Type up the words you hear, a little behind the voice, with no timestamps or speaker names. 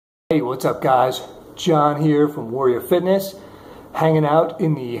Hey, what's up guys? John here from Warrior Fitness, hanging out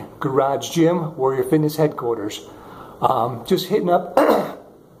in the garage gym, Warrior Fitness headquarters. Just hitting up,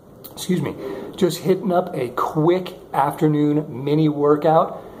 just hitting up a quick afternoon mini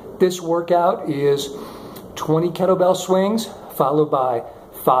workout. This workout is 20 kettlebell swings, followed by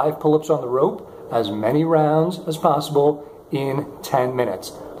 5 pull-ups on the rope, as many rounds as possible in 10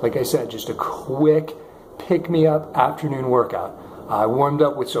 minutes. Like I said, just a quick pick-me-up afternoon workout. I warmed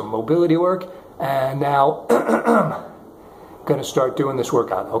up with some mobility work, and now I'm gonna start doing this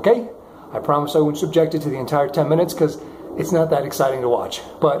workout, okay? I promise I won't subject it to the entire 10 minutes because it's not that exciting to watch.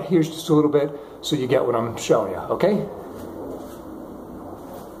 But here's just a little bit so you get what I'm showing you, okay?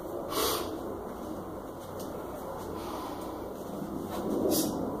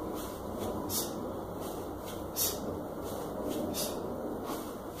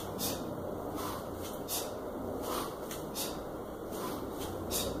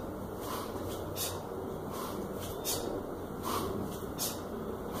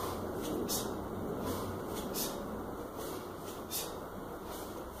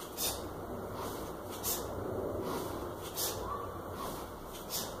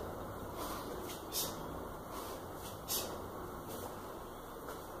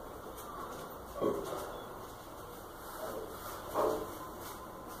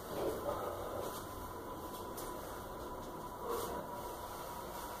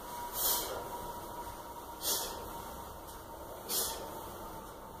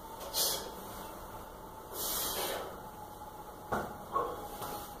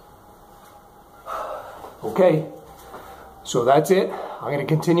 Okay, so that's it. I'm going to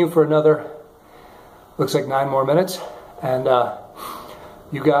continue for another, looks like 9 more minutes. And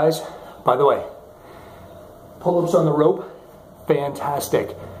you guys, by the way, pull-ups on the rope,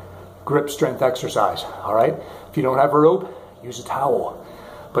 fantastic grip strength exercise, all right? If you don't have a rope, use a towel.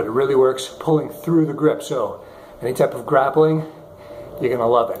 But it really works pulling through the grip, so any type of grappling, you're going to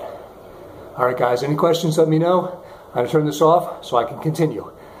love it. All right, guys, any questions, let me know. I'm going to turn this off so I can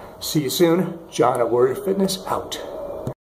continue. See you soon. John at Warrior Fitness, out.